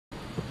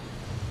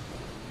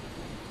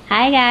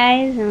Hi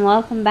guys, and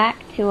welcome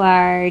back to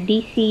our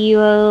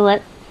DCUO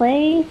Let's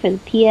Play for the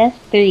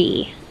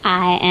PS3.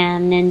 I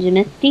am Ninja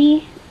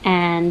Misty,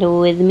 and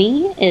with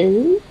me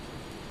is...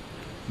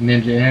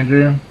 Ninja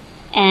Andrew.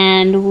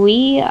 And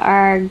we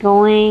are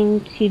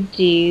going to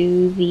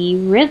do the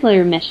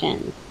Riddler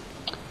mission.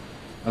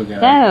 Okay.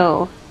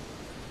 So,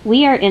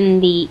 we are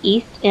in the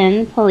East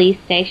End police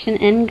station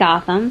in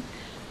Gotham.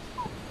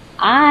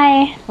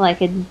 I, like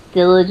a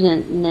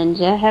diligent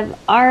ninja, have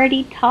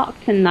already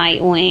talked to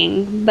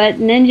Nightwing, but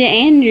Ninja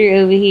Andrew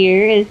over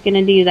here is going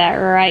to do that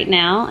right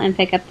now and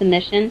pick up the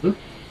mission,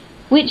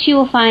 which you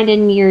will find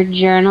in your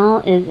journal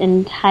is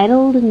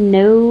entitled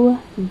No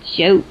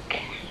Joke.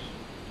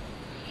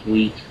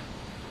 Sweet.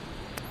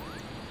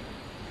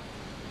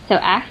 So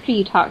after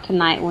you talk to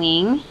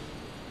Nightwing,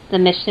 the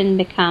mission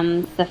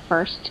becomes the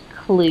first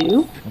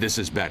clue. This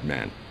is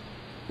Batman.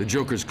 The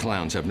Joker's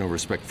clowns have no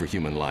respect for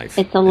human life.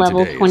 It's a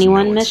level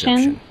 21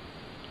 mission.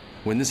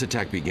 When this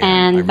attack began,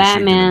 and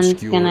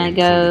Batman's gonna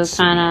go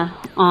kind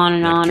of on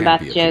and on about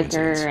the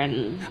Joker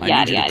and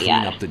yada yada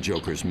yada. Up the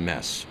Joker's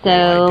mess.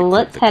 So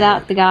let's head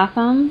out to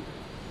Gotham.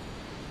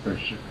 For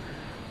sure.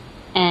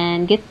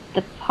 And get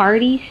the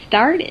party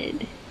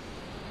started.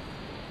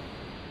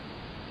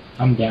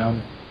 I'm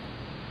down.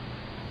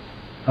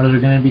 Are there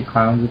gonna be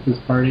clowns at this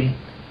party?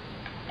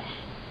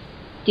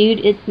 Dude,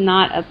 it's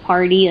not a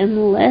party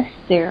unless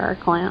there are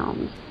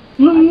clowns.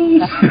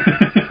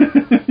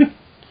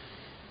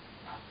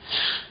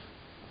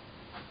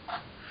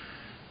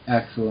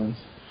 Excellent.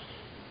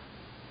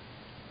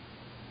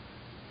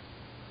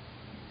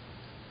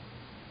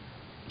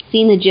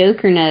 Seeing the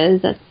Joker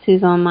knows that's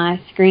who's on my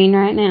screen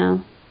right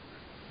now.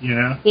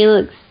 Yeah? He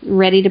looks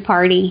ready to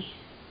party.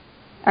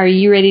 Are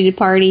you ready to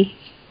party?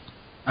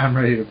 I'm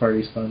ready to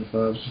party,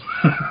 SpongeBob.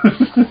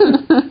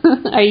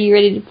 Are you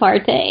ready to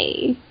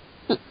partay?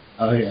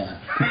 Oh yeah.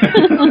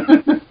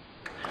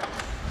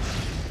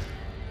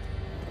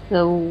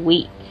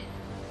 Sweet.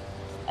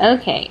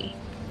 Okay.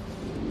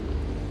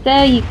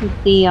 So you can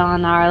see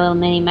on our little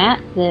mini map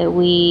that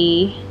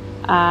we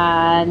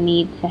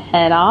need to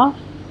head off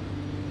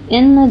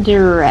in the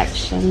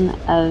direction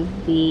of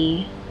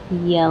the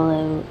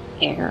yellow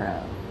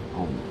arrow.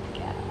 Oh my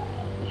god.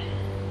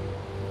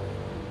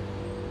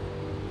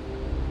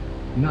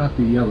 Not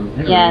the yellow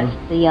arrow. Yes,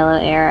 the yellow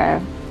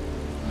arrow.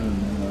 Oh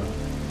no.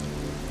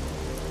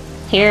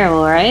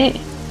 Terrible, right?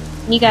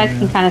 You guys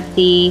can kind of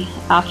see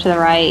off to the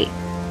right,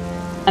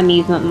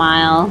 Amusement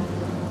Mile.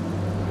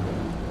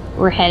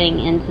 We're heading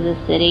into the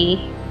city.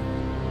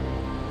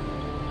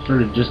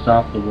 Sort of just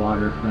off the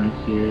waterfront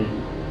here.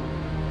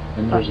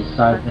 And there's a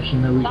side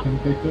mission that we can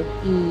pick up?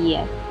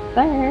 Yes,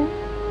 sir.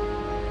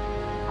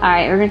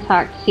 Alright, we're gonna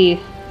talk to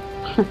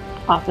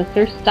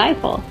Officer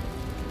Stifle.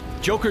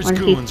 Joker's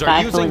goons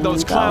are using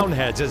those clown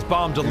heads as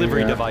bomb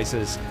delivery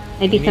devices.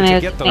 Maybe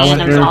somebody was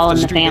spamming them all in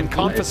the fan.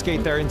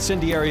 Confiscate their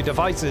incendiary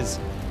devices.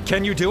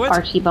 Can you do it?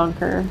 Archie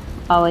Bunker,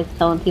 always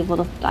telling people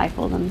to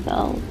stifle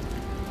themselves.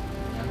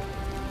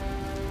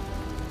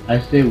 I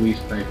say we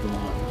stifle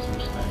Officer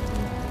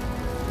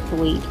Stifle.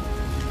 Sweet.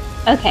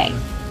 Okay.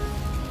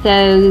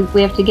 So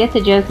we have to get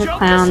the Joker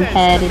clown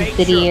head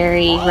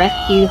incendiary,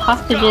 rescue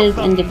hostages,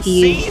 and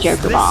defuse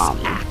Joker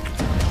bombs.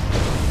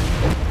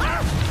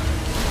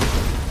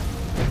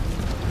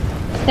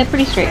 They're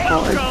pretty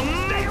straightforward.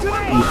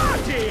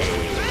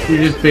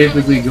 You're just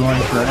basically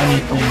going for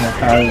anything that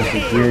has a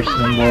gear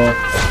symbol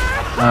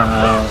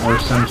or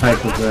some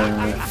type of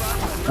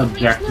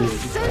objective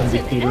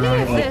indicator on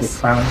it, like the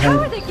clown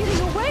heads.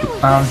 The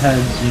clown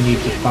heads, you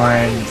need to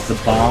find the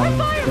bomb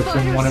that's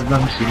in one of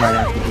them, so you might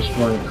have to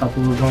destroy a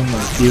couple of them or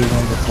a few of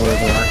them before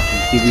they'll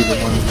actually give you the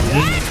one you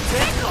need.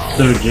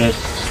 So just,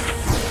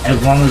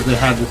 as long as they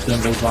have the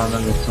symbols on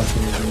them, it's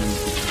something you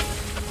need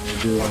to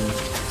do on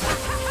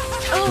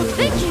Oh,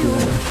 thank you!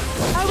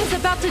 I was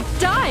about to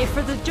die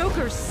for the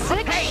Joker's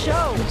sick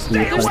show.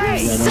 There's no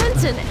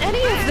sense in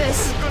any of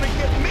this.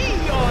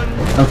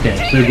 Okay,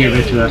 so give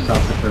it to us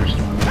off the first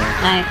one.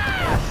 Nice.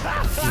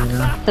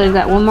 Yeah. So we've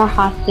got one more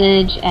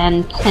hostage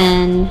and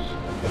 10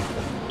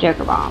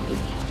 Joker bombs.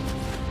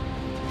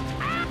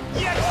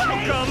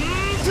 Welcome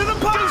to the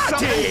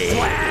party!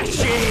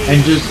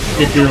 And just,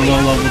 if you're low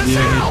level doing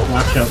this,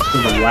 watch out for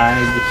the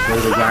wags, for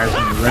the guys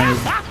in the red.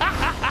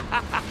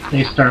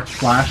 They start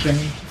flashing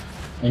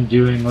and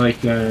doing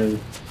like a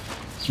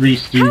Three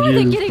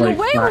Stooges, like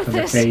slap in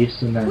the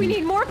face and then we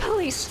need more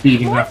police,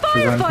 speeding more up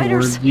to run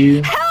towards you.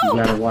 You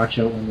gotta watch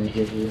out when they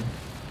hit you.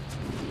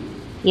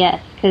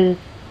 Yes, because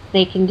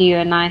they can do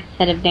a nice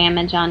hit of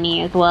damage on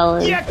you as well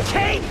as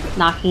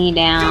knocking you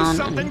down.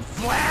 Do something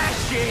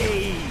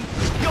flashy!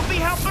 You'll be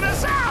helping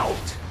us out!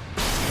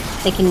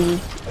 They can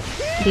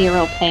be a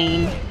real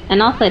pain.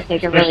 And also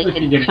take a really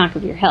good chunk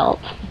of your health.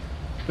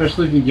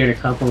 Especially if you get a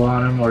couple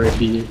on them, or if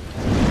you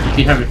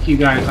have a few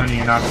guys on you and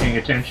you're not paying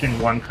attention,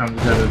 one comes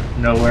out of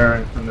nowhere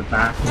and from the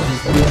back and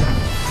hits you.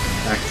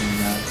 That can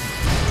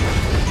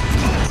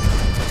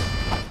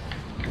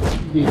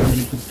be a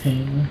little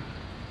pain.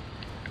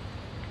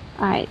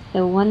 Alright,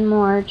 so one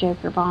more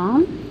Joker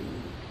bomb.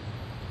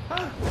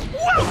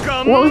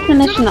 Welcome. What was the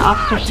mission the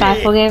Officer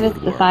Stifle gave us?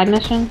 The side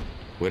mission?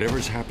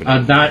 Whatever's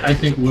happening. That I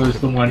think was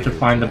the one to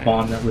find the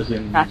bomb that was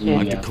in Gotcha. the.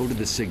 I've decoded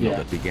the signal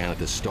that began at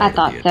the start I of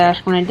thought the so. I attack,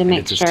 just wanted to and make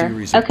it's a sure.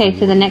 series of Okay,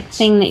 so the next coordinates.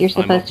 thing that you're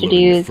I'm supposed to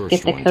do uploading is the get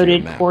first the one to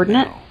coded your map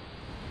coordinates. now.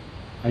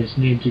 I just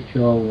need to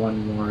kill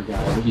one more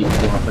guy, but you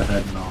can go up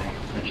ahead and I'll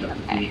catch up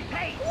with you.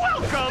 Hey,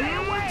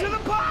 welcome to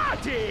the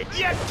party.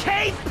 You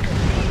cape.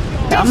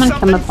 So I'm gonna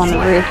come up on the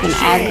roof and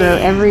aggro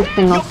every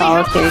single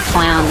solitary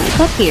clown that's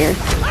up here.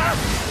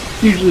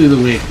 Usually the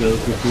way it goes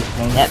with this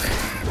one. Yep.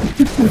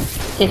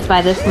 If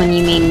by this one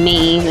you mean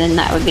me, then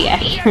that would be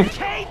accurate.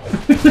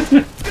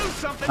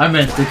 I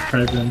meant this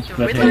presence, The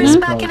but Riddler hey, is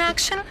it's back all- in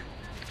action?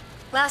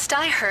 Last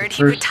I heard,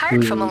 he First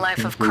retired from a clue life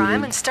of concluded.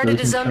 crime and started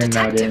his own Doesn't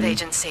turn that detective in.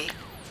 agency.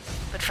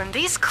 But from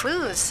these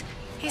clues,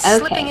 he's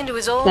slipping Okay, into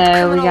his old so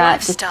criminal we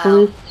got the lifestyle.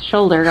 sleuth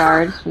shoulder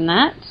guards from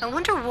that. I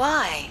wonder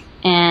why.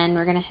 And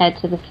we're gonna head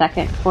to the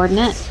second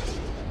coordinate.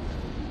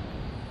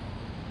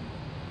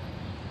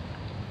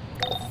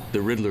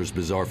 The Riddler's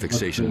bizarre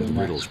fixation What's with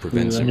the riddles next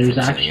prevents clue? him And from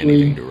there's saying actually-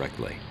 anything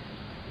directly.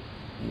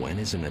 When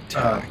is an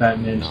attack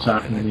Batman's not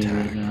talking to an me attack?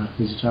 right now.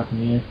 Who's he talking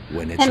to you?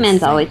 When it's That a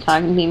man's always feint.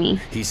 talking to me.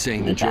 He's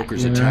saying the Okay.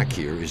 Joker's Yeah. attack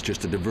here is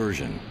just a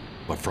diversion.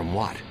 But from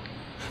what?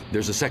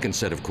 There's a second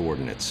set of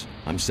coordinates.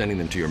 I'm sending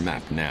them to your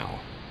map now.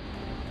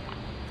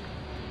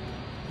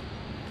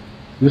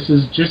 This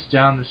is just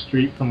down the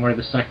street from where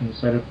the second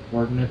set of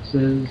coordinates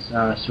is,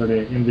 sort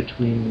of in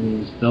between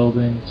these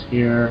buildings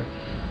here.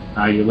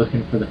 You're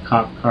looking for the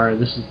cop car.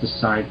 This is the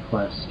side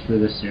quest for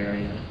this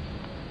area.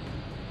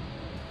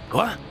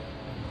 What?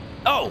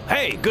 Oh,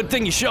 hey, good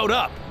thing you showed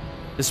up.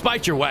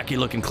 Despite your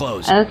wacky-looking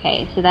clothes.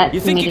 Okay, so that's You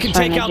think me you can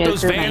destroying take the out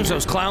those Joker vans van.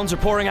 those clowns are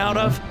pouring out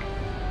of?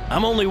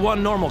 I'm only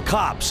one normal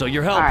cop, so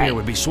your help All right. here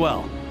would be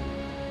swell.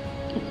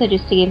 So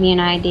just to give you an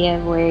idea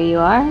of where you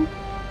are.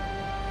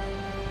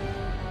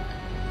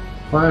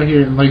 Well,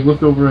 here, like,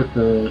 look over at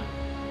the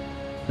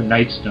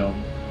Knight's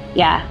Dome.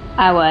 Yeah,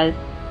 I was.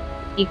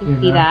 You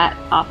can see Yeah. that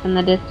off in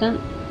the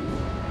distance.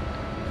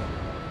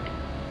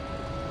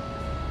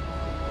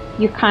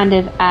 You're kind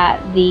of at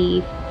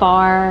the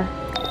far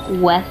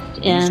west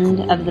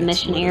end of the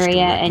mission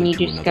area, and you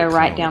just go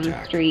right down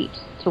the street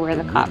to where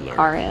the cop Riddler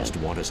car is.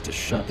 just want us to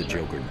shut the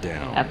Joker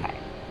down. Okay.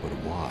 But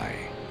why?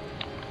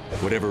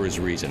 Whatever his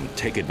reason,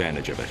 take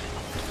advantage of it.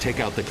 Take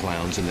out the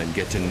clowns and then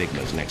get to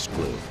Nigma's next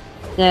clue.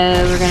 So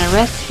we're gonna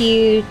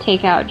rescue,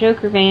 take out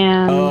Joker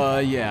van,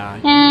 Yeah.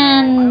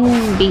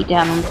 and beat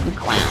down on some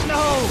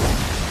clowns.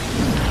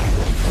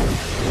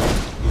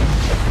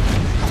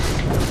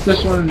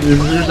 This one,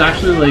 there's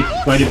actually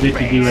like quite a bit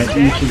to do at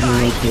each of the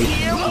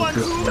locations of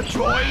this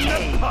mission.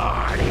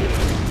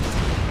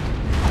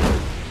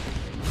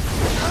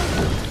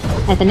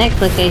 At the next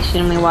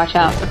location, we watch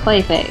out for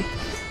Clayface.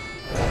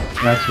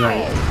 That's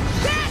right.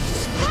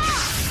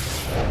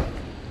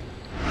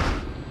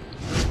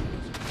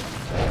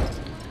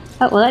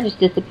 Oh, well, that just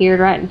disappeared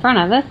right in front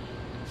of us.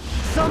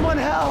 Someone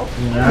help.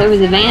 Yeah. There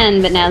was a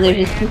van, but now there's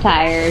just some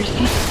tires.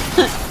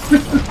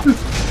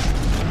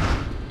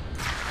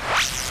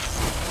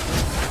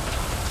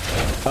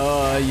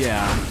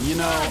 Yeah. You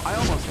know, I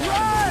almost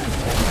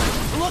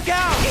had Look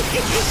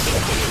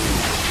out!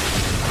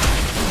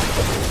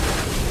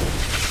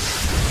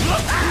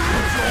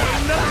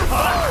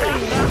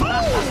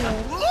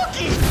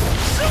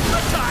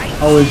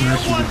 Always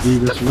nice to do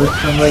this with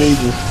somebody,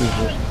 just because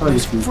there's quite a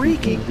few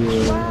people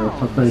here,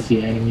 or quite a few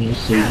enemies,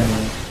 so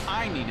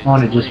you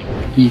want to just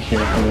be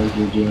careful as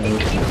you're doing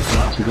it,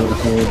 not to go the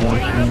whole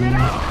bunch of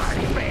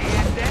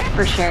enemies.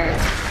 For sure.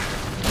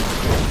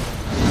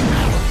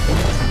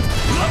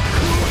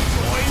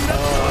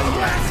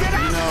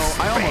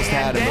 I almost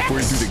had him before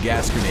he threw the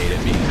gas grenade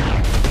at me.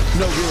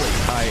 No, really,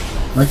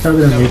 I Like how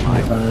they're making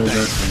fire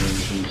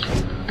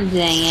that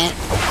Dang it.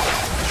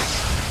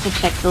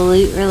 Let's check the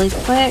loot really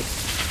quick.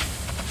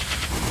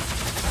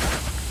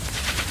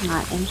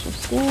 Not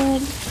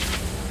interested.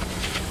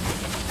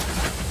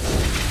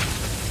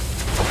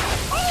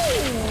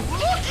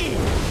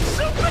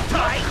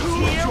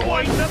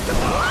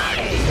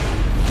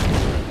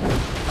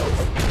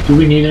 Do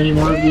we need any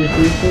more of these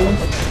vehicles?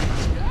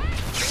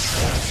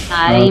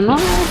 Not anymore.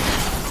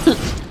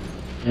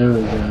 There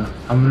we go.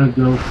 I'm gonna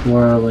go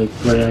for like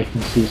where I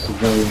can see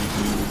civilians.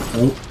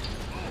 Oh,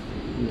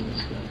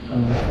 this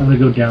guy. I'm gonna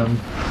go down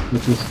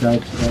with this guy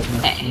to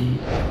that next one.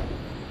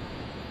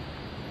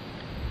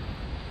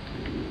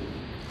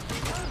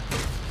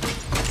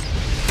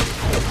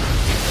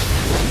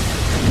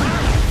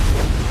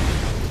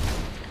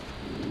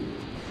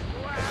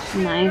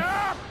 Nice.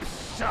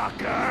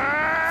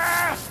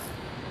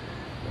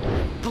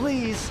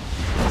 Please,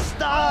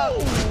 stop!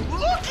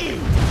 Looky!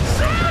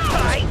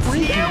 Sometimes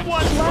here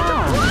was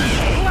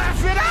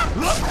laugh it up!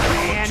 Look,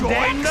 and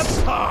join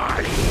the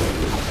party!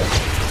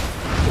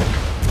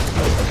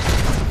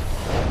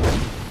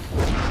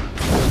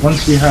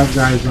 Once you have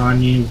guys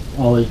on you,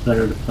 always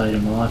better to fight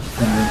them off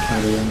than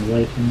try to run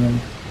away from them.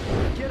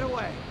 Get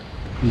away!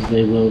 Because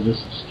they will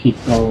just keep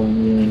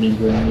following you and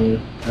injuring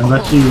you.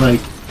 Unless you like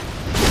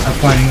have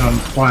planning on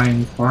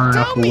flying far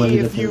enough Tell away me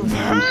that if they you've would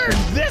heard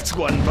this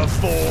one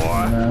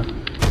before.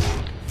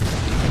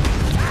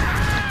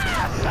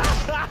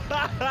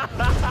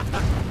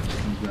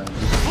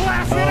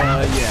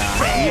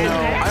 Yeah. You know,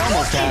 I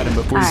almost had him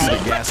before you said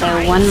Alright, gas.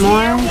 so one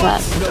more,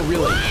 but No,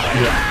 really.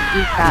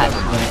 you've got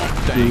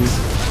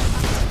Thanks.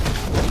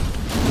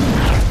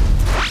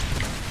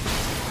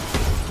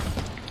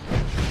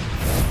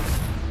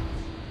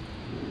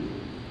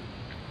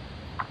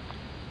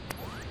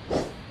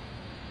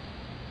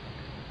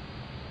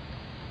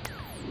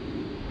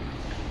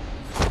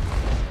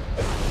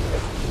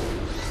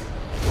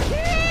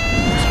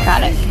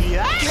 got it.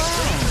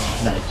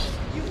 Nice.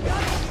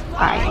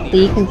 Alright, so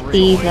you can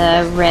see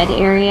the red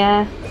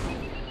area.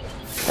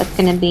 That's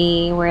gonna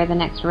be where the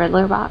next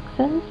Riddler box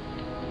is.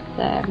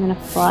 So I'm gonna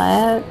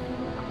fly up.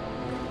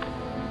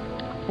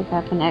 Pick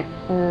up an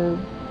exo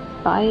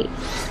bite.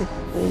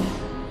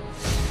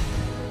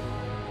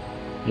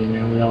 You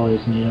know, we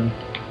always need them.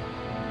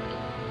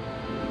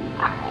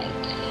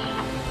 Alright.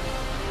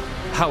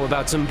 How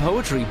about some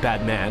poetry,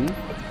 Batman?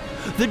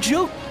 The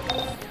joke.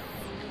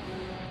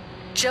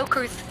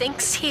 Joker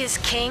thinks he is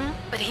king,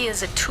 but he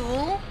is a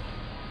tool?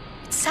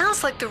 It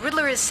sounds like the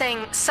Riddler is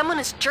saying someone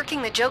is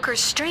jerking the Joker's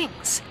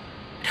strings.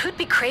 But who'd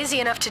be crazy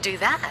enough to do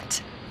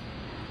that?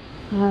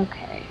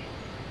 Okay.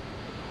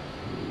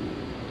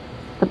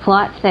 The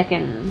plot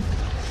thickens.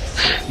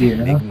 Yeah.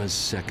 Enigma's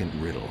second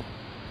riddle.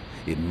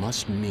 It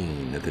must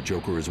mean that the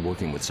Joker is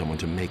working with someone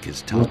to make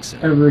his toxin.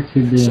 Whatever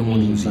could they Someone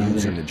mean who's by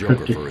using their the Joker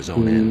cryptic for his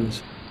own clues?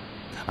 ends.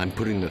 I'm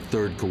putting the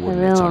third A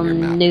coordinates real on your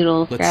map.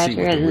 noodle Let's see scratcher,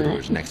 what the isn't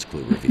Riddler's it? next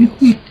clue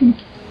reveals.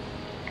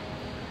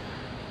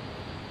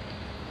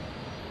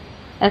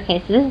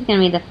 Okay, so this is going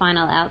to be the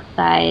final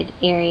outside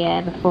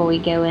area before we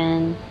go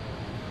in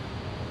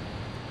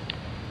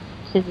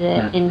to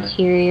the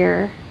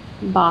interior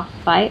boss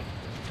fight.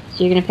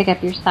 So you're going to pick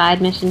up your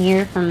side mission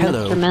here from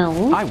Hello. Mr.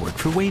 Mills. I work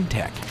for Wayne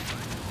Tech.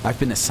 I've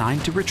been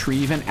assigned to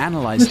retrieve and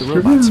analyze the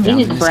robots found He's in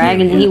just this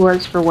bragging that area. he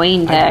works for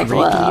Wayne I'd Tech.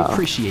 greatly Well,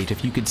 appreciate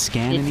if you could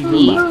scan It's any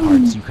me. robot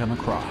parts you come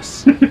across.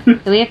 so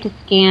we have to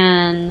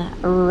scan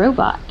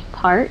robot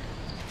parts,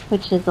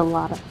 which is a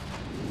lot of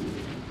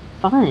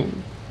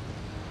fun.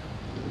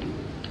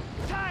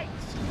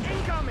 Tights!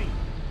 Incoming!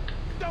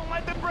 Don't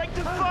let them break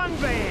the fun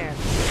van!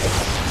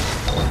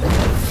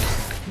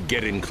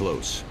 Get in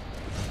close.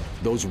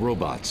 Those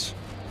robots,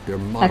 they're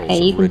models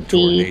Okay, you of can Red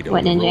see Tornado,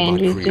 what the Ninja robot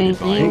Andrew's doing created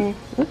by here.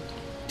 Oops.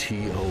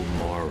 T.O.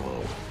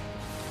 Morrow.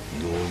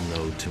 You'll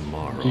know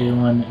tomorrow.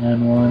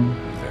 J1N1.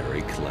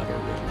 Very clever,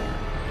 Riddler.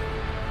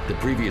 The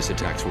previous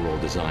attacks were all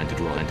designed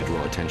to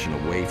draw attention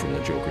away from the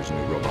Joker's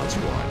new robot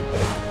squad.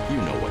 You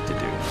know what to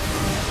do.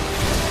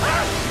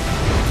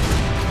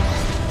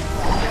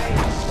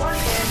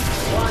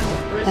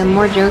 So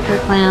more Joker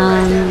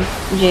clowns,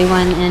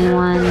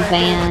 J1N1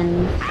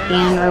 van,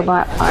 scan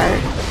robot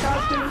parts.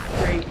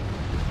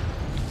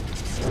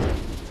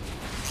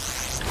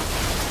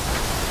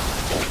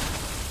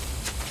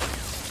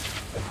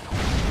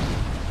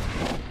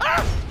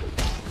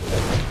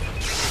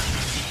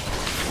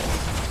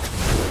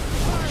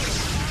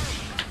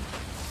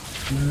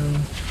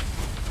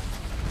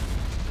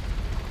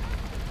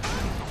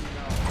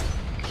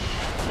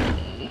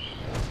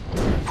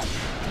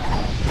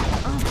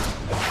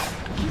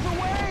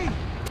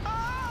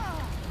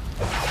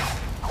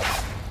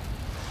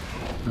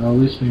 Well, at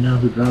least we know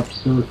who dropped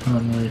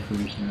silicon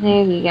wafers now.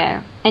 There you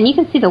go. And you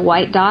can see the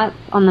white dots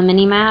on the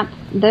mini-map.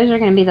 Those are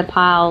going to be the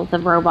piles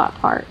of robot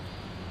parts.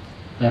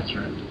 That's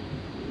right.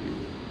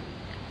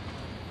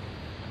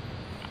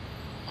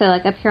 So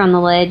like up here on the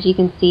ledge, you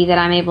can see that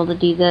I'm able to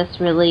do this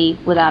really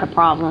without a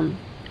problem.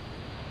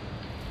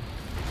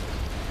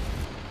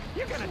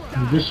 You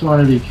just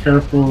want to be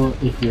careful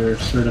if you're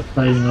sort of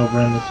fighting over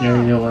in this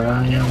area where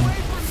I am.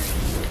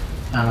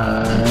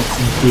 In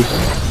case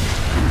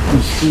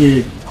you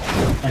see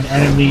an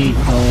enemy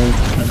called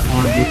an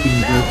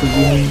odd-looking Joker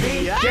being,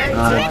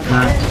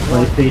 that's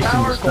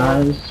play-facing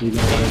disguise, so you're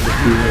going to want to just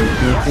be very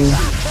careful.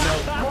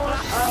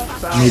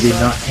 Maybe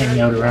not hang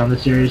out around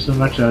this area so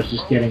much. I was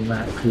just getting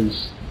that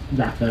because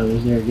that guy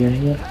was there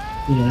getting it,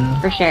 you know?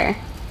 For sure.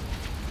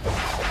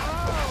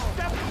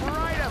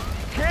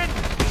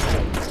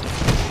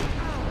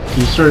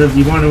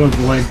 You want to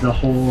avoid the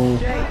whole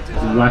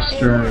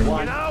western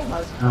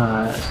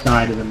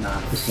side of the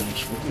map,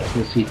 essentially,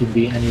 because he can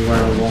be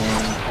anywhere along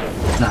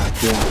that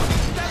block.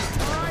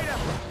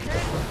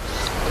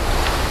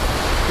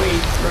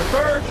 Please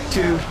refer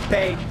to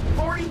page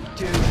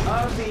 42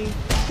 of the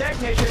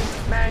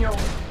Technician's Manual.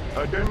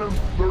 Addendum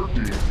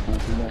 13.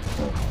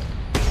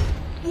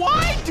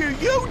 Why do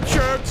you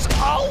jerks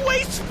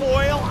always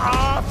spoil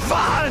our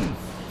fun?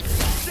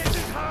 This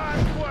is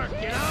hard work,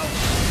 you know?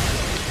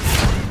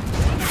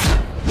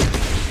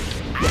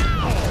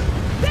 Ow!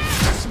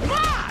 They're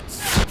smarts!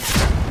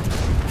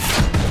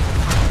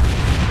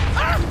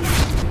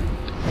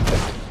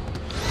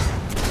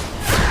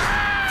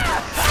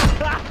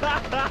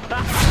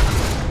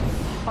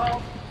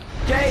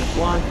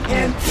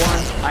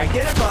 J1N1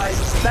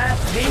 identifies that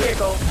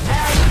vehicle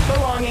as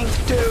belonging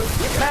to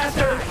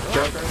Master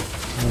Joker.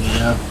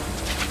 Yeah.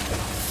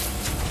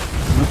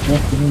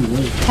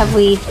 Have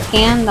we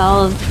scanned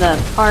all of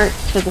the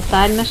parts for the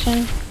side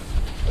mission?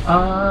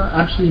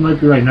 Actually, you might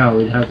be right now.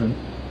 We haven't.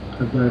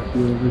 I've got a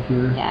few over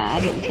here. Yeah, I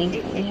didn't think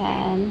that we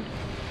had.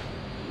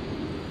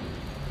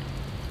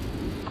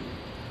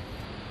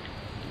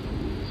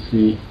 Let's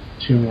see,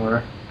 2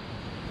 more.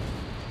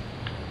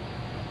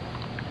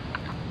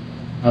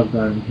 I've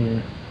got them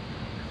here.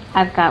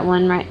 I've got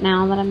one right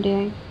now that I'm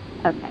doing.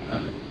 Okay.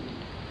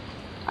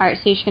 Alright,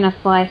 so you're just gonna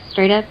fly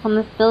straight up on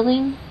this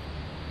building?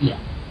 Yeah.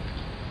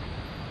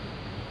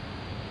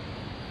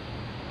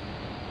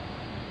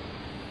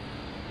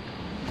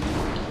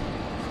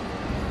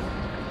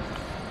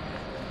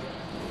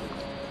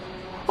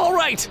 All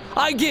right,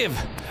 I give.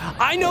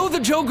 I know the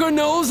Joker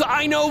knows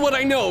I know what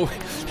I know.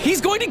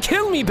 He's going to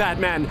kill me,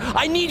 Batman.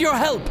 I need your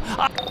help.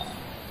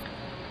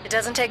 It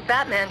doesn't take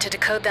Batman to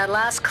decode that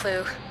last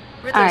clue.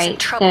 Riddler's in Alright,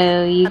 trouble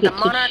so you at the get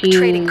to Monarch choose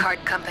Trading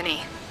Card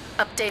Company.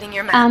 Updating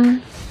your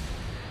map.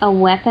 a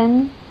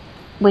weapon,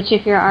 which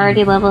if you're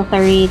already level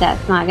 30,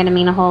 that's not going to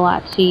mean a whole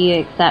lot to you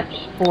except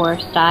for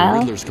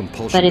style.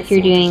 But if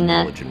you're doing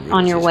this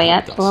on your way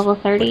up to level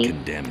 30,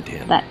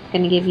 that's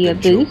going to give you a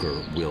boost.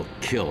 Joker will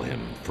kill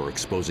him for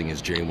exposing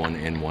his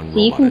J1N1 So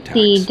you can robot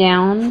see attacks.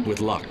 down With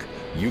luck,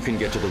 you can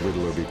get to the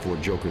Riddler before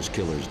Joker's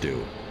killers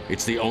do.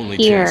 It's the only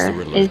chance the here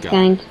Riddler's is got.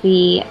 going to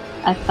be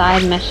a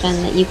side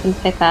mission that you can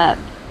pick up.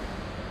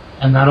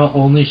 And that'll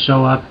only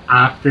show up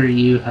after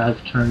you have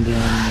turned in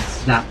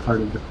that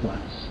part of the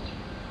quest.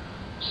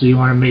 So you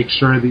want to make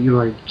sure that you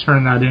like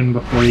turn that in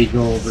before you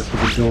go over to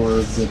the door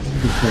of the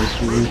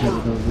place where you're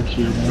headed over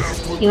to.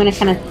 You want to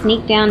kind of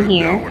sneak down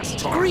here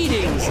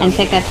Greetings, and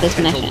pick up this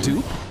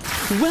mission.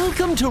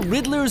 Welcome to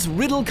Riddler's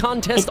Riddle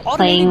Contest. It's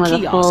playing with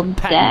a full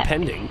patent deck.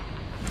 pending.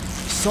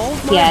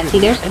 Solve my Yeah, see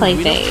there's riddle and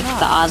Clayface, riddle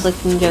the odd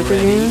looking Joker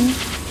room.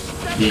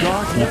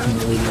 Yeah,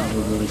 definitely not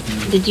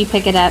overlooking. Did you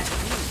pick it up?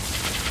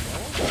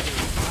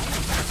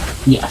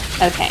 Yeah.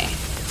 Okay.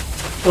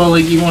 Well,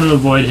 like, you want to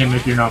avoid him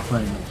if you're not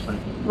playing this fight.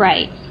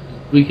 Right.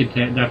 We could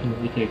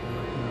definitely take him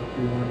if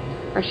we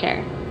wanted. For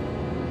sure.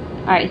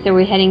 Alright, so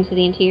we're heading to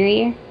the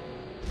interior?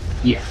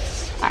 Yeah.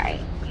 Alright.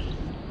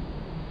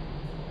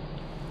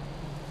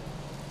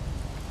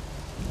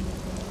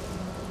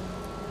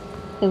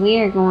 So we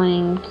are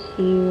going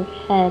to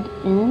head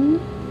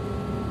in.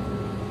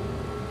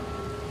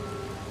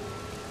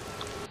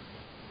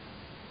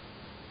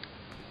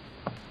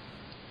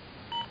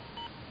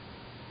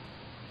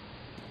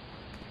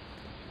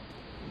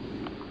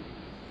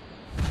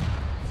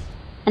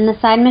 And the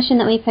side mission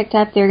that we picked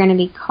up, there are going to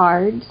be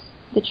cards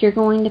that you're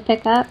going to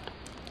pick up.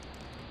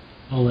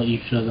 I'll let you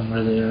show them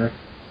where they are.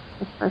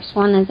 The first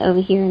one is over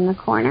here in the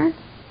corner.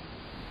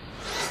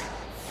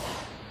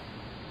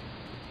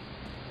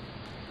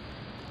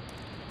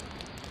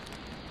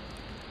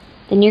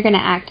 Then you're going to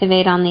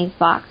activate on these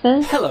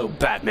boxes. Hello,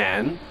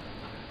 Batman.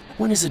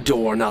 When is a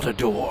door not a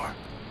door?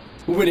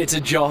 When it's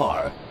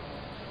ajar.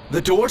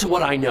 The door to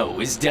what I know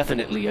is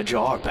definitely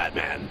ajar,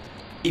 Batman.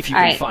 If you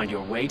can find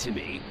your way to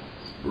me.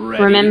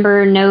 Ready?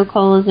 Remember, no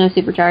colas, no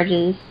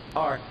supercharges.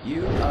 Are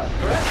you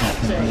correct?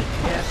 Say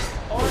yes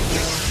or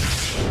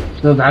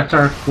no. So that's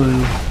our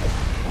clue.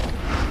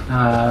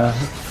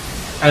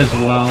 As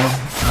well,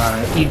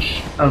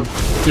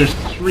 there's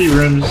 3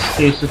 rooms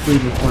basically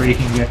before you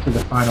can get to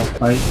the final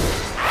fight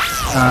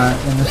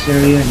in this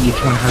area, and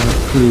each one has a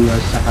clue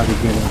as to how to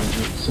get out of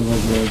it. So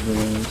we'll go over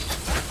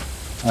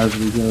those as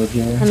we go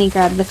here. Let me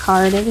grab the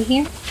card over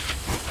here.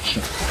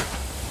 Sure.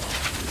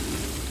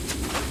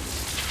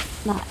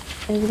 That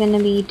is going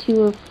to be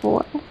 2 of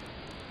 4.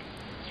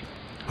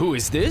 Who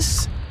is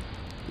this?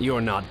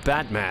 You're not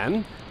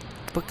Batman,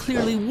 but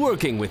clearly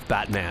working with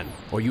Batman,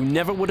 or you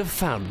never would have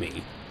found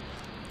me.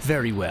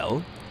 Very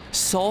well.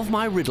 Solve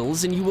my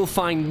riddles and you will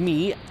find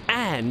me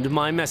and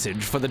my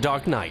message for the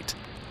Dark Knight.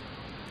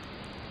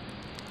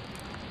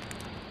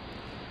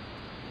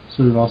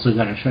 So we've also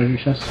got a treasure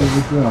chest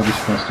over here. I'll just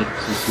press it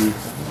to see.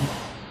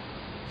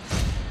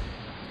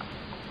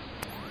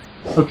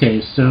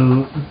 Okay,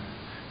 so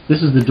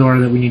this is the door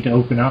that we need to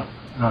open up.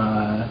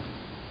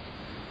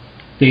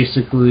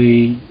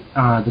 Basically,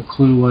 the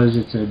clue was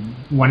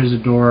when is a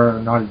door or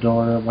not a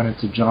door, when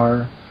it's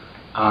ajar.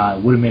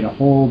 It would have made a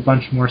whole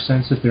bunch more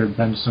sense if there had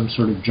been some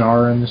sort of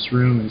jar in this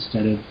room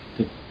instead of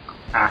the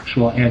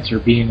actual answer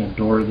being a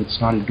door that's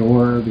not a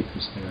door,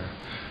 because there are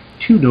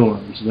 2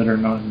 doors that are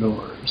not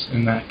doors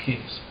in that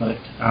case. But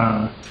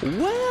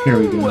here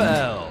we go.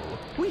 Well,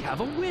 we have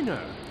a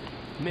winner.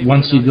 Maybe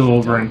Once you not go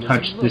as over and dumb as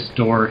touch you this look.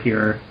 door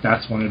here,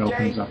 that's when it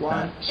opens up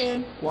that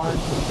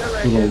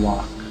little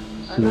lock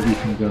so that we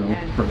can go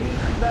further.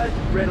 The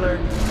Riddler.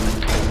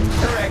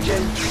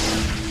 Correction.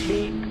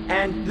 Meet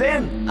and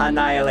then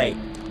annihilate.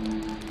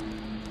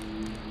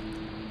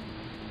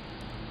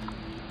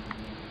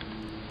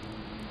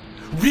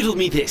 Riddle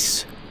me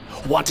this.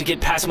 Want to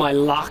get past my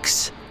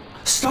locks?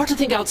 Start to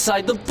think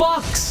outside the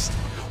box.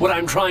 What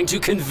I'm trying to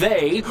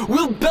convey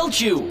will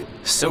belt you,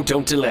 so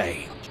don't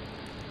delay.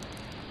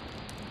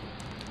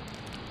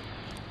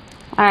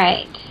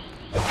 Alright.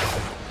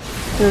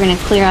 So we're gonna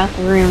clear out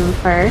the room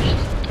first.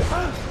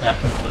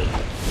 Definitely.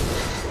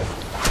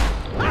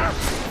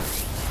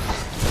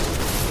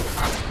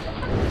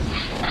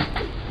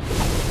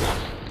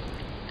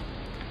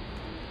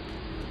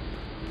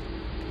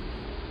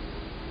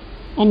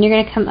 And you're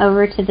gonna come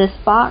over to this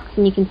box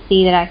and you can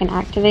see that I can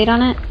activate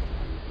on it.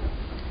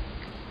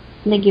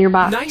 The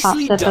gearbox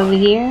Nicely pops up done. over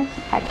here.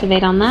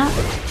 Activate on that.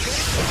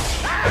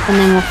 And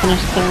then we'll finish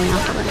clearing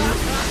out the room.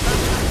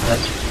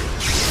 That's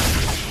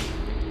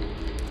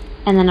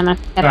And then I'm gonna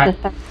pick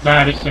up the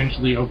that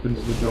essentially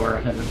opens the door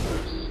ahead of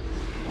us.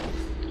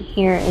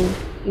 Here is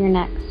your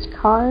next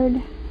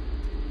card.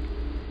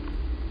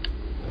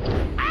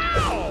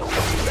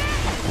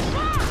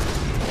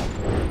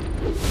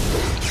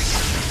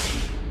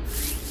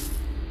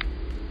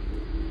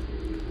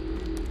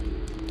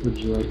 Would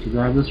you like to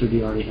grab this, or do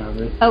you already have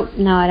it? Oh,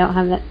 no, I don't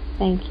have that.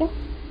 Thank you.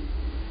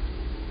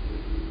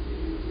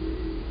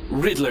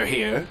 Riddler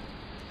here.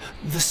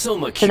 The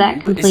Soma So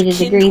that Cube is completed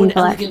the akin to green an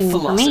elegant collection for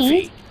philosophy.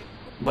 me.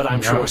 But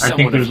I'm Yeah, sure I someone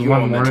think there's of your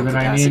one more mental that I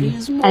capacity need.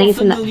 is more I think it's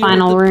in that familiar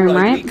final with the room,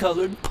 brightly right?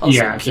 colored puzzle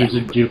Yeah, there's a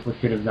camp.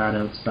 duplicate of that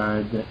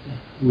outside that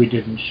we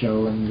didn't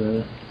show in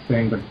the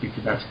thing, but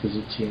that's because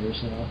it's here,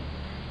 so...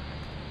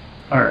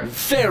 Alright.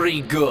 Very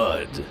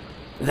good.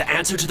 The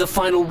answer to the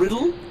final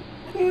riddle?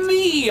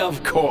 Me,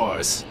 of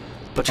course.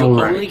 But you'll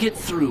Alright. only get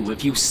through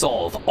if you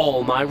solve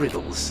all my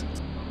riddles.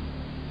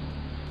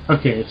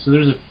 Okay, so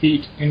there's a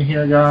feat in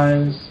here,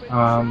 guys.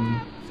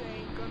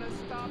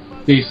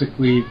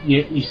 Basically,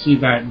 you see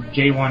that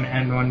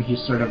J1N1,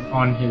 he's sort of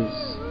on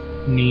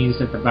his knees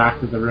at the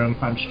back of the room,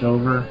 hunched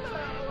over.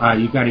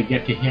 You gotta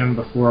get to him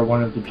before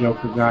one of the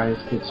Joker guys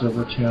gets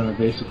over to him and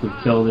basically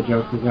kill the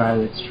Joker guy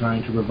that's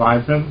trying to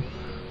revive him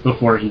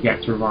before he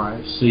gets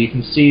revived. So you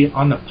can see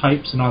on the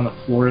pipes and on the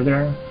floor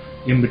there,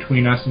 in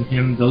between us and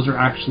him, those are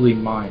actually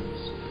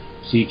mines.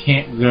 So you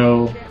can't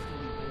go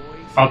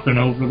up and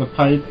over the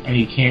pipe, and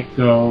you can't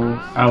go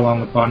along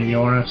the bottom. You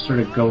want to sort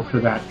of go for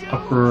that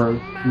upper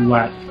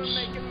left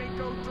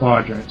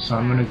quadrant. So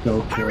I'm going to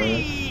go for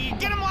it.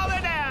 Get 'em while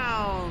they're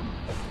down!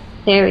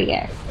 There we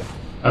go.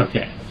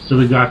 Okay, so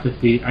we got the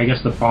feet. I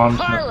guess the bombs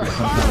must have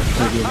somehow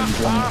triggered and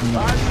blown them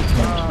at the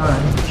same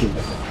time, which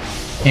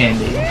is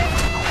handy.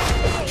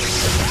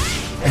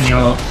 And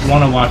you'll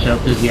want to watch out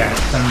because, yeah, it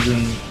sends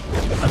in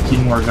a few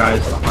more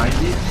guys behind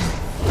you.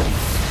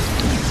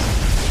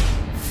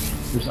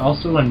 There's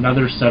also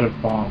another set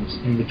of bombs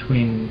in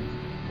between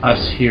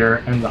us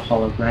here and the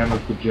hologram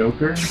of the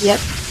Joker. Yep.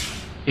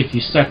 If you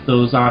set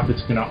those off,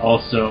 it's going to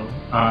also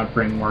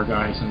bring more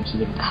guys into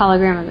the...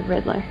 Hologram of the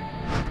Riddler.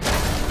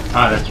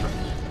 Ah, that's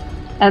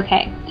right.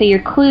 Okay, so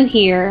your clue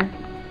here,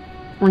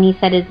 when he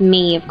said is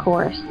me, of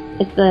course,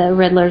 it's the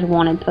Riddler's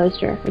wanted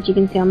poster, which you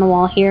can see on the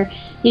wall here.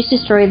 You just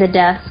destroy the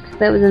desk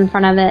that was in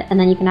front of it, and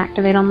then you can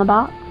activate on the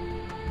box.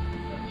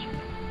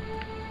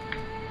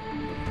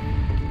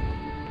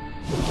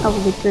 Oh,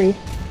 good grief.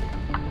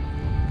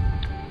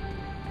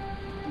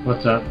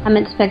 What's up? I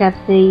meant to pick up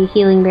the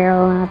healing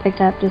barrel, and I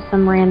picked up just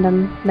some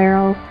random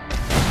barrels.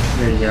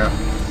 There you go.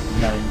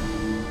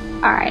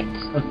 Nice. Alright.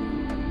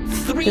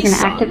 Three We're gonna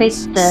activate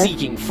sons this.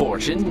 seeking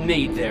fortune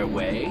made their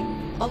way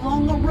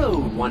along a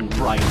road one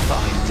bright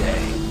fine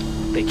day.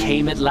 They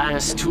came at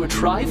last to a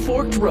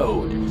tri-forked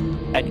road,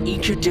 and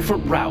each a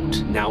different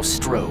route now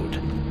strode.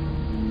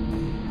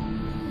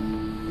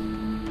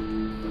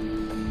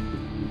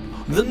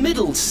 The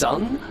middle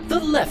son the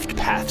left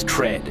path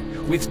tread,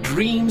 with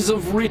dreams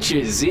of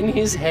riches in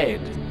his head.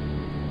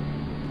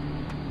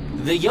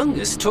 The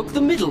youngest took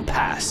the middle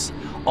pass,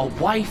 a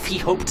wife he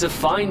hoped to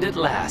find at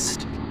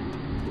last.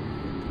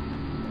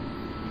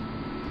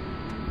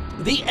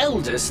 The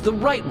eldest the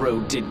right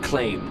road did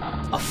claim,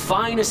 a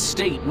fine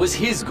estate was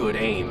his good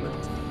aim.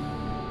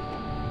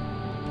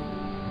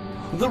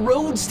 The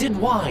roads did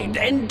wind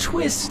and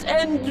twist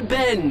and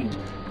bend,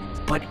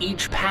 but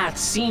each path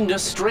seemed a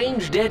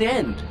strange dead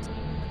end.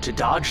 To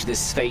dodge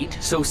this fate,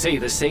 so say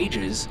the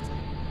sages,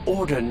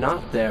 order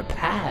not their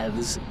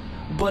paths,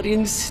 but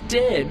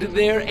instead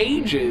their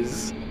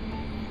ages.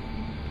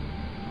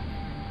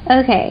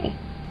 Okay,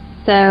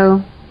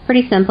 so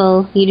pretty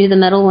simple. You do the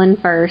middle one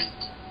first.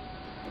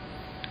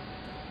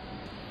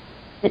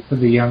 For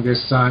the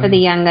youngest son. For the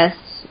youngest.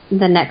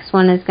 The next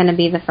one is going to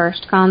be the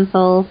first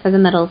console for the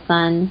middle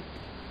son.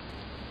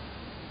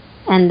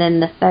 And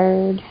then the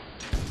third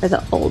for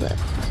the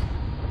oldest.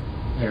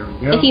 There we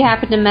go. If you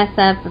happen to mess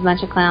up, a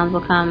bunch of clowns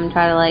will come and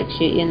try to like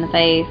shoot you in the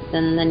face,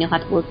 and then you'll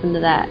have to listen to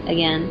that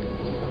again.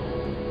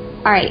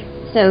 Alright,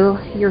 so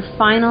your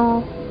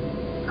final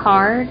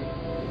card,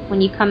 when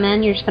you come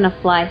in, you're just going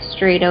to fly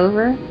straight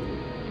over.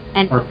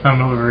 And Or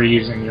come over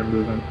using your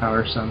movement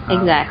power somehow.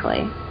 exactly.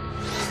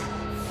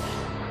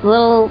 A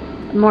little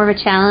more of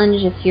a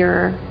challenge if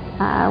you're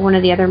one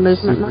of the other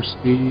movement Super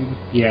speed.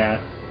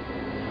 Yeah.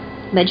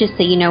 But just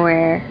so you know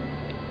where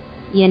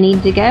you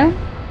need to go.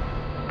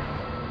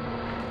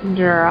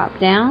 Drop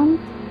down.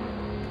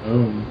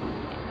 Boom.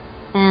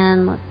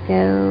 And let's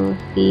go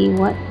see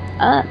what's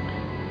up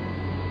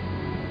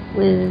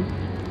with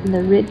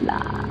the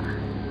Riddler.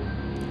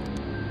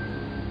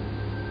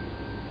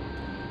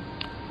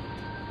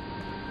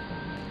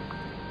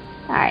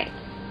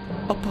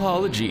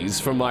 Apologies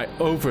for my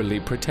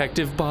overly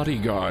protective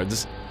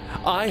bodyguards.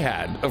 I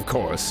had, of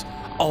course,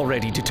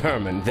 already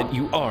determined that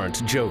you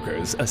aren't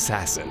Joker's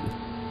assassin.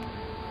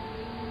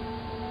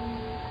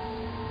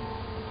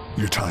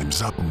 Your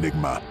time's up,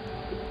 Enigma.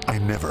 I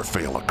never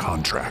fail a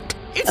contract.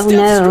 It's Oh,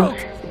 Deathstroke!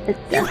 no. It's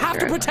You have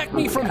to Deathstroke. protect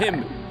me from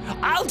him!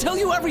 I'll tell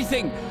you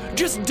everything!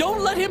 Just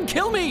don't let him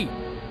kill me!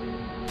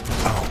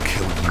 I'll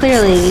kill you.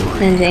 Clearly, for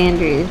free. Ninja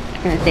Andrew's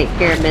gonna take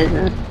care of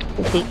business.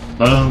 Because he's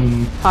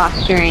Boom.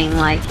 posturing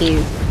like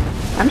he's...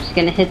 I'm just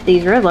gonna hit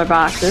these Riddler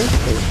boxes.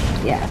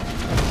 'Cause, yeah.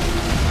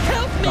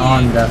 Help me!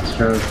 On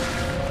Deathstroke.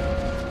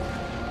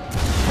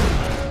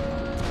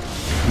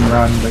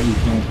 Run, but you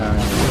can't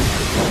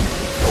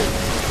hide.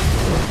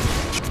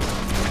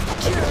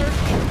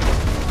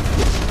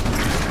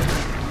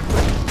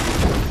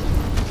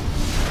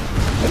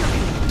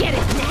 Get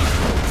it now!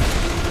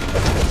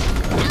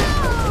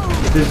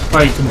 This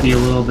fight can be a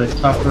little bit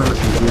tougher if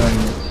you're doing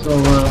it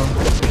solo.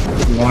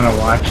 You want to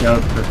watch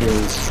out for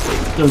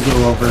his... He'll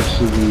go over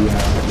to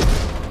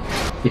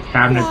the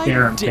cabinet Why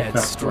there and pick up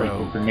like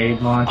Deathstroke? a grenade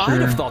I'd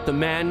launcher. have thought the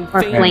man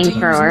Or failed to use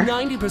flamethrower.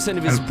 90%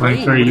 of his And brain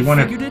flamethrower, you would want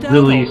have figured to it out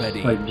really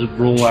already. like just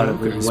roll out of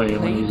his Joker's way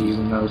when he's played.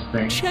 using those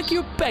things. Check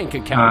your bank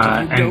account if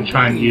you And don't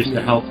try and believe use the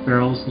me. health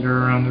barrels that are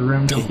around the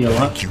room to Don't heal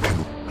up. think you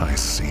can. I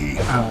see.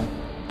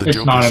 The It's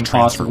not Joker's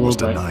transfer impossible, was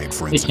but denied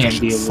for it can be a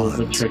insufficient little bit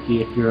funds.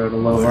 tricky if you're at a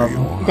low There you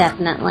level. are.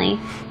 Definitely.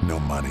 No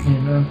money, You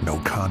know? no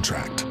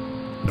contract,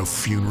 no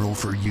funeral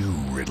for you,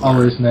 Riddler.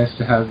 Always nice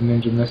to have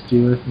Ninja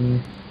Misty with me.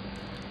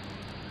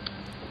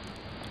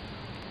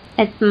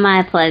 It's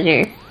my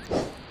pleasure.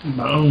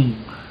 Boom.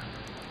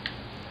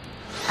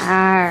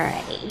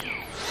 Alrighty.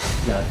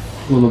 Got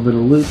a little bit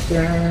of loot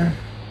there.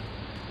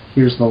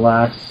 Here's the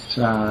last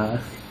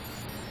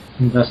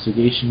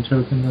investigation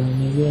token that I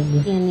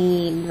needed. You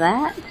need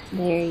that.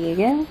 There you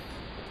go.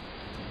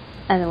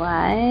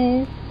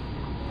 Otherwise,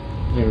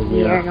 There we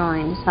we are go.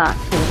 going to talk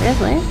to the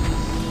Riddler.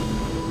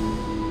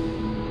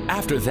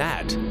 After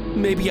that,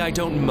 maybe I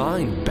don't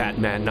mind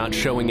Batman not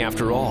showing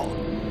after all.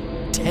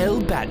 Tell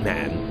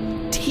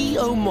Batman,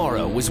 T.O.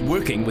 Morrow was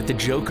working with the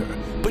Joker,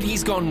 but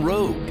he's gone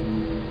rogue.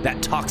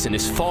 That toxin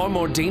is far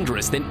more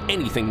dangerous than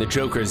anything the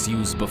Joker's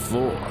used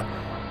before.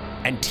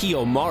 And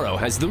T.O. Morrow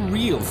has the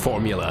real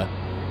formula.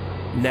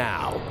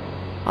 Now,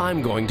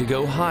 I'm going to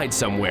go hide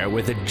somewhere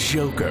where the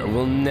Joker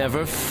will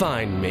never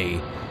find me.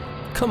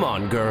 Come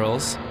on,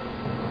 girls.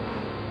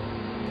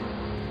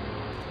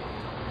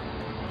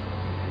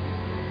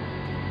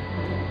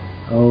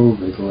 Oh,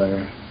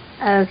 Riddler.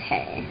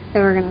 Okay, so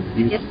we're gonna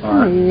You skip the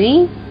thought.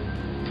 movie,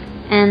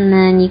 and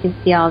then you can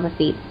see all the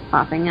feats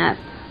popping up.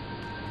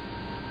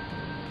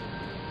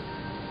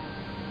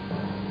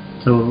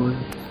 Totally.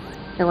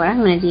 So what I'm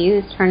gonna do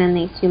is turn in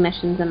these 2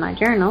 missions in my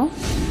journal.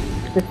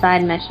 The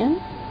side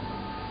mission.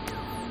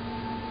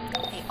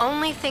 The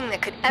only thing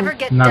that could ever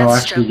get And that'll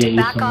actually Deathstroke get to you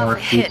back some off more a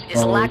hit feats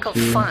is lack of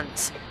forward, too.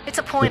 funds. It's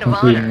a For point of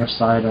completing honor. the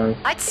side arc.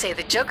 I'd say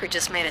the Joker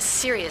just made a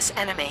serious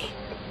enemy.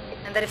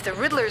 And that if the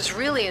Riddler's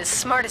really as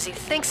smart as he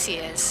thinks he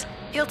is,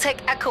 he'll take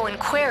Echo and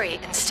Query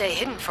and stay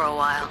hidden for a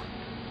while.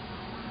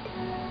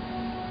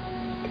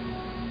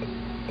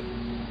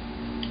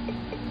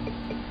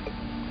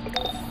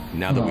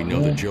 Now that we know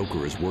Oh, the yeah.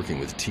 Joker is working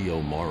with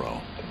T.O. Morrow,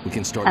 we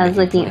can start I was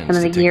making looking at some plans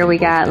of the to take gear them we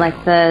both got, down.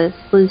 like the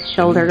sleuth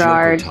shoulder The new Joker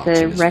guards, toxin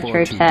the is far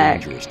retro too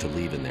tech. dangerous to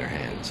leave in their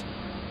hands.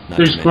 Not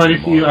There's to quite a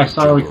mention few. I Morrow's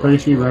saw like Joker quite a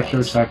few robots.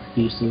 retro tech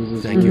pieces.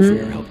 As Thank you for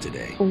your Mhm. help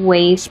today.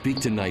 Waist, Speak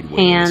to Nightwing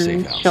in the safe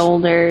hands, house.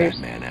 shoulders,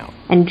 Batman out.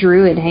 and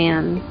druid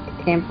hands.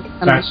 Came from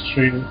some That's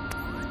true.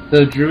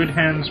 The druid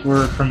hands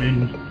were from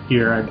in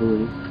here, I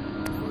believe.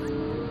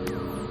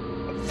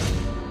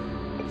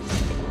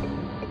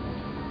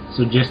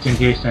 So just in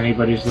case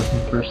anybody's looking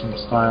for some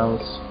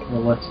styles,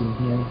 well, what's in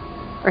here?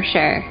 for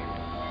sure.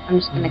 I'm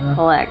just gonna Yeah.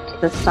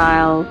 collect the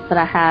styles that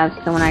I have,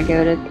 so when I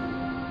go to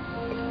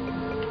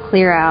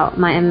clear out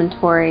my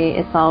inventory,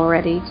 it's all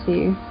ready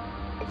to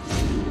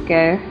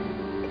go.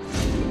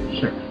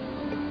 Sure.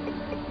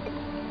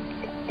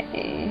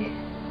 Okay.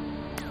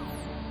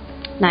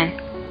 Nice.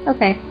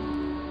 Okay.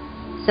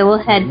 So we'll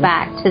head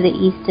back to the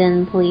East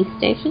End Police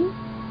Station.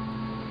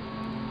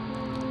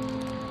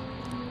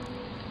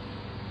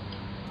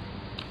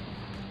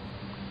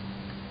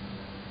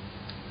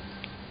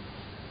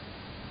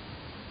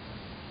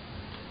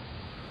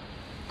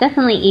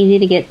 Definitely easy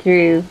to get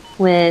through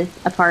with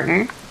a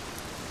partner.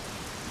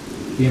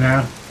 You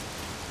know?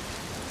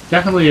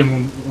 Definitely,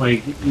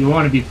 like, you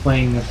want to be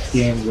playing this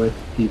game with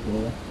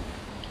people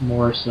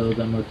more so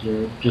than with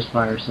your just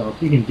by yourself.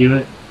 You can do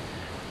it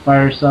by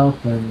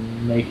yourself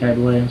and make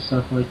headway and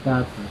stuff like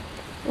that, but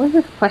What's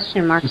this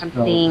question mark Just I'm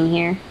go. seeing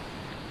here?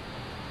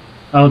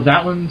 oh,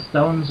 that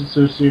one's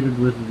associated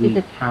with Is the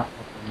it- cap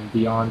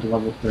beyond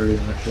level 30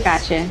 missions.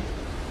 Gotcha.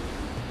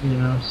 You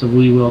know, so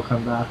we will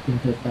come back and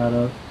hit that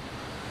up.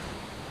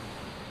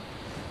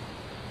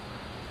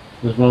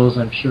 As well as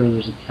I'm sure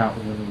there's a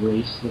Catwoman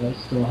race that I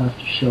still have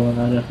to show in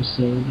that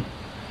episode.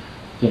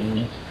 Dang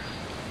it.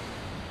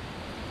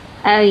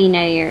 Oh, you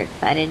know you're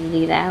excited to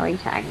do that. What are you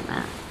talking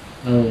about?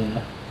 Oh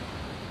yeah.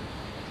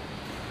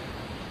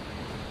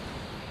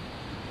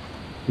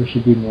 There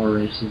should be more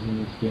races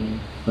in this game,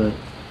 but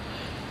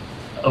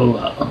oh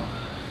well.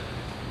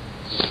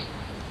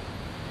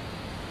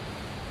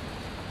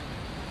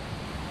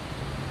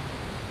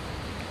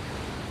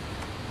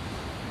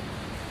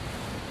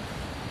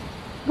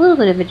 A little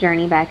bit of a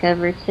journey back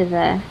over to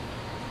the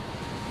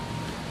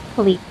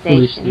police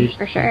station,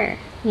 for sure,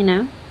 you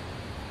know?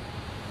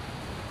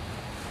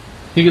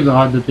 I think it's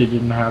odd that they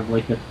didn't have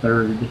like a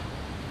third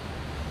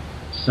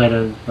set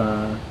of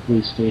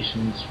police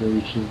stations for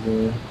each of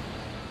the...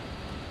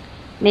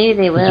 Maybe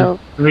they will.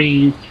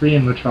 Three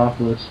in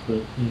Metropolis,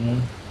 but you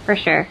know. For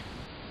sure.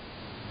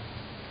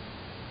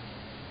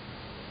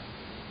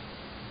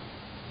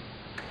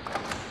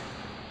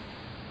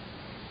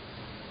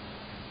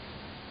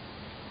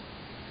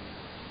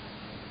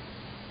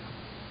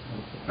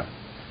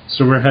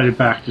 So we're headed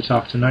back to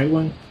talk to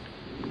Nightwing?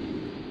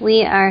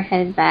 We are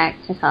headed back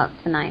to talk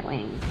to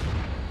Nightwing.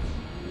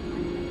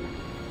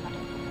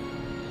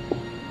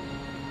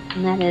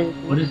 And that is...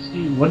 What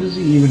is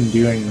he even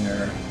doing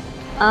there?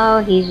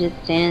 Oh, he's just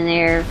standing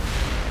there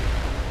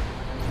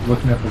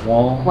looking at the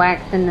wall,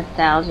 waxing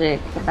nostalgic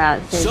about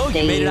his So you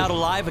days made it out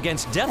alive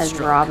against as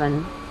Deathstroke.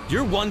 Robin.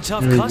 You're one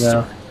tough There you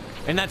customer. go.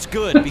 And that's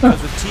good,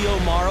 because with T.O.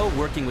 Morrow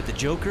working with the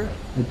Joker,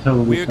 it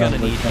totally we're gonna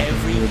sounds like need something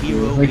every we would do.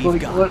 hero Like,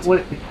 we've got.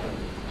 what?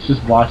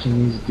 Just watching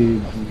these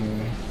dudes in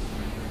here.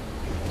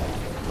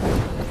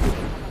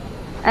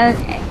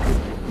 Okay.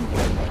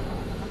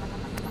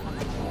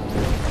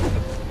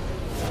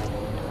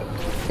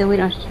 So we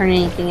don't have to turn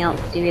anything else,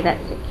 do we? That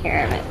took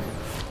care of it.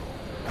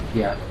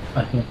 Yeah,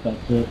 I think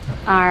that's it.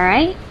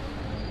 Alright.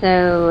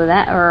 So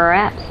that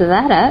wraps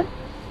that up.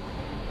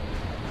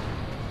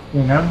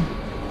 You know,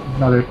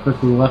 another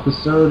quick little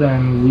episode,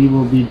 and we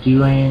will be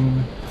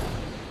doing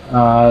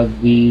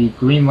the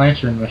Green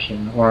Lantern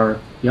mission, or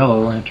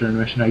Yellow Lantern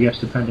mission, I guess,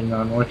 depending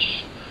on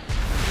which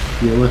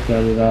you look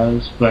at it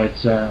as.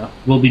 But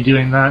we'll be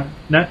doing that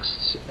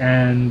next,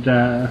 and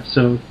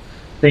so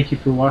thank you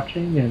for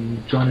watching,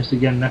 and join us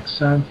again next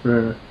time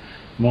for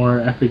more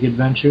epic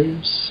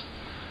adventures.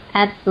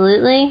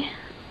 Absolutely.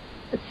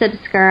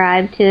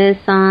 Subscribe to us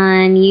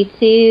on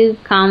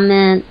YouTube.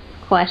 Comments,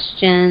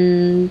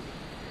 questions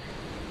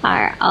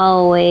are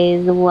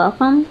always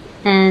welcome.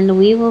 And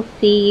we will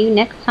see you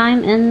next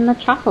time in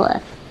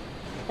Metropolis.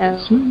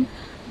 So,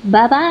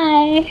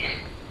 bye-bye.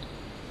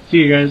 See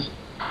you guys.